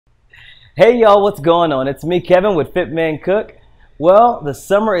Hey y'all, what's going on? It's me, Kevin, with FitMenCook. Well, the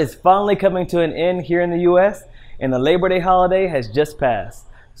summer is finally coming to an end here in the US, and the Labor Day holiday has just passed.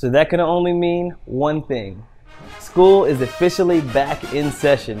 So that can only mean one thing. School is officially back in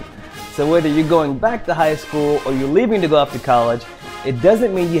session. So whether you're going back to high school or you're leaving to go off to college, it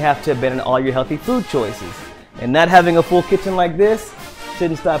doesn't mean you have to abandon all your healthy food choices. And not having a full kitchen like this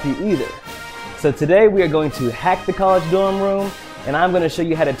shouldn't stop you either. So today we are going to hack the college dorm room, and I'm going to show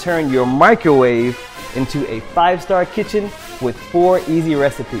you how to turn your microwave into a 5-star kitchen with 4 easy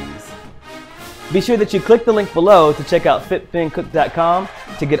recipes. Be sure that you click the link below to check out fitmencook.com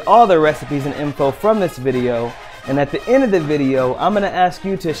to get all the recipes and info from this video. And at the end of the video, I'm going to ask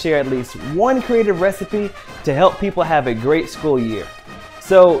you to share at least one creative recipe to help people have a great school year.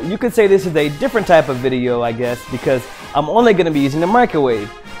 So you could say this is a different type of video, I guess, because I'm only going to be using the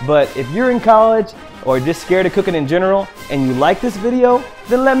microwave. But if you're in college or just scared of cooking in general and you like this video,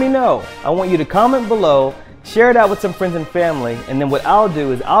 then let me know. I want you to comment below, share it out with some friends and family, and then what I'll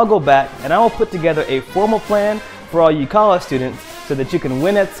do is I'll go back and I will put together a formal plan for all you college students so that you can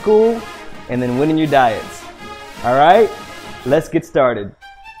win at school and then win in your diets. Alright, let's get started.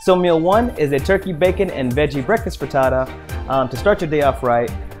 So meal 1 is a turkey, bacon, and veggie breakfast frittata to start your day off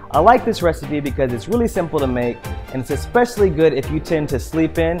right. I like this recipe because it's really simple to make, and it's especially good if you tend to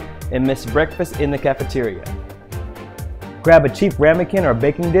sleep in and miss breakfast in the cafeteria. Grab a cheap ramekin or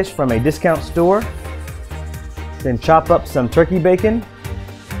baking dish from a discount store, then chop up some turkey bacon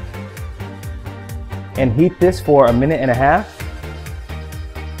and heat this for 1.5 minutes.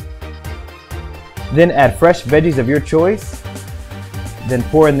 Then add fresh veggies of your choice, then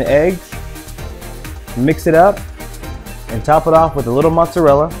pour in the eggs, mix it up, and top it off with a little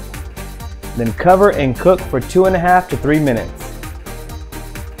mozzarella. Then cover and cook for 2.5 to 3 minutes.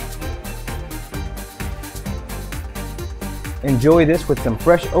 Enjoy this with some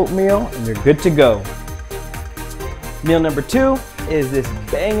fresh oatmeal and you're good to go. Meal number 2 is this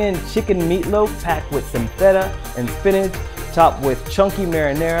banging chicken meatloaf packed with some feta and spinach, topped with chunky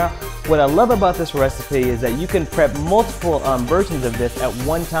marinara. What I love about this recipe is that you can prep multiple versions of this at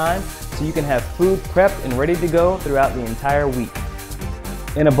one time, so you can have food prepped and ready to go throughout the entire week.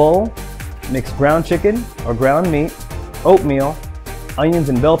 In a bowl, mix ground chicken or ground meat, oatmeal, onions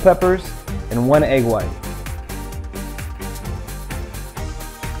and bell peppers, and 1 egg white.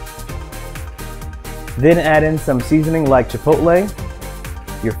 Then add in some seasoning like chipotle,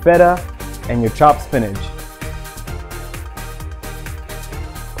 your feta, and your chopped spinach.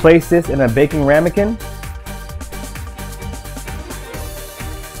 Place this in a baking ramekin.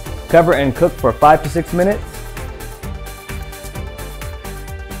 Cover and cook for 5 to 6 minutes.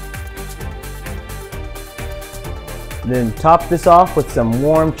 Then top this off with some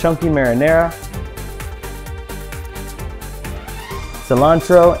warm chunky marinara,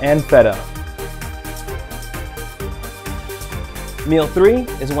 cilantro, and feta. Meal 3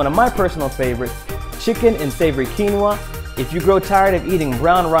 is one of my personal favorites, chicken and savory quinoa. If you grow tired of eating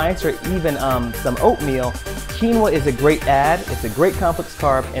brown rice or even some oatmeal, quinoa is a great add. It's a great complex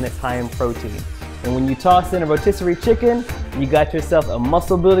carb and it's high in protein. And when you toss in a rotisserie chicken, you got yourself a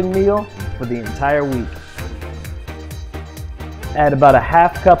muscle building meal for the entire week. Add about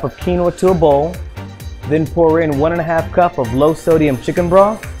 ½ cup of quinoa to a bowl, then pour in 1½ cup of low sodium chicken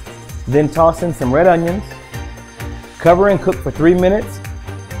broth, then toss in some red onions, cover and cook for 3 minutes,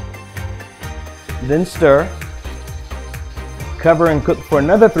 then stir, cover and cook for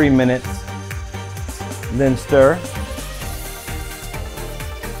another 3 minutes, then stir,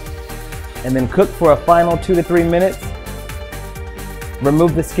 and then cook for a final 2 to 3 minutes.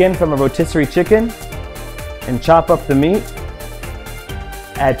 Remove the skin from a rotisserie chicken and chop up the meat.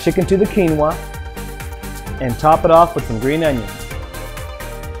 Add chicken to the quinoa and top it off with some green onions.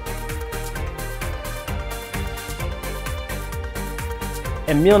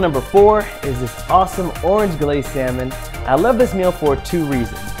 And meal number 4 is this awesome orange glazed salmon. I love this meal for 2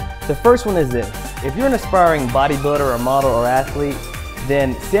 reasons. The first one is this: if you're an aspiring bodybuilder or model or athlete,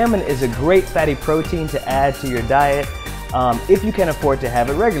 then salmon is a great fatty protein to add to your diet if you can afford to have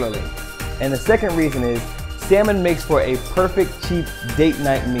it regularly. And the second reason is salmon makes for a perfect cheap date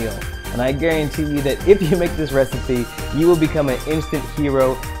night meal. And I guarantee you that if you make this recipe, you will become an instant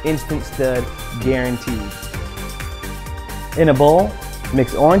hero, instant stud, guaranteed. In a bowl,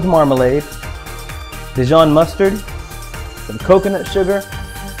 mix orange marmalade, Dijon mustard, some coconut sugar,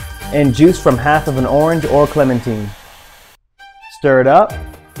 and juice from half of an orange or clementine. Stir it up.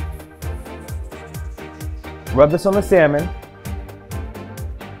 Rub this on the salmon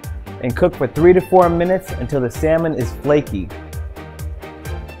and cook for 3 to 4 minutes until the salmon is flaky.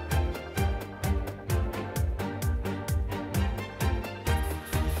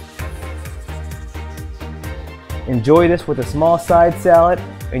 Enjoy this with a small side salad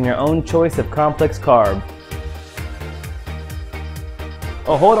and your own choice of complex carb.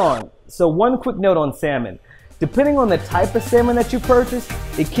 Oh, hold on. So one quick note on salmon. Depending on the type of salmon that you purchase,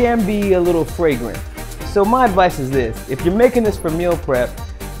 it can be a little fragrant. So my advice is this: if you're making this for meal prep,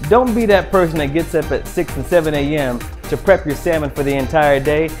 don't be that person that gets up at 6 and 7 a.m. to prep your salmon for the entire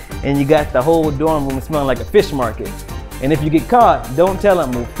day and you got the whole dorm room smelling like a fish market. And if you get caught, don't tell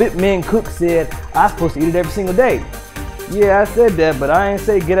them, well, FitMenCook said I'm supposed to eat it every single day. Yeah, I said that, but I ain't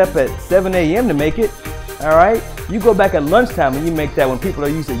say get up at 7 a.m. to make it. Alright? You go back at lunchtime and you make that when people are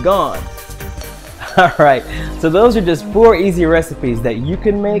usually gone. Alright, so those are just 4 easy recipes that you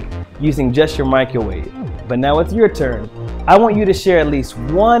can make using just your microwave. But now it's your turn. I want you to share at least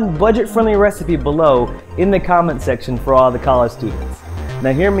one budget-friendly recipe below in the comment section for all the college students.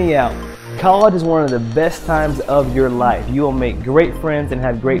 Now hear me out. College is one of the best times of your life. You will make great friends and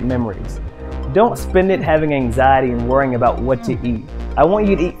have great memories. Don't spend it having anxiety and worrying about what to eat. I want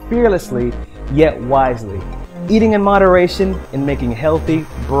you to eat fearlessly, yet wisely. Eating in moderation and making healthy,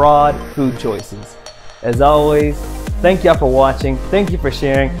 broad food choices. As always, thank y'all for watching. Thank you for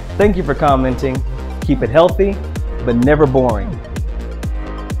sharing. Thank you for commenting. Keep it healthy, but never boring.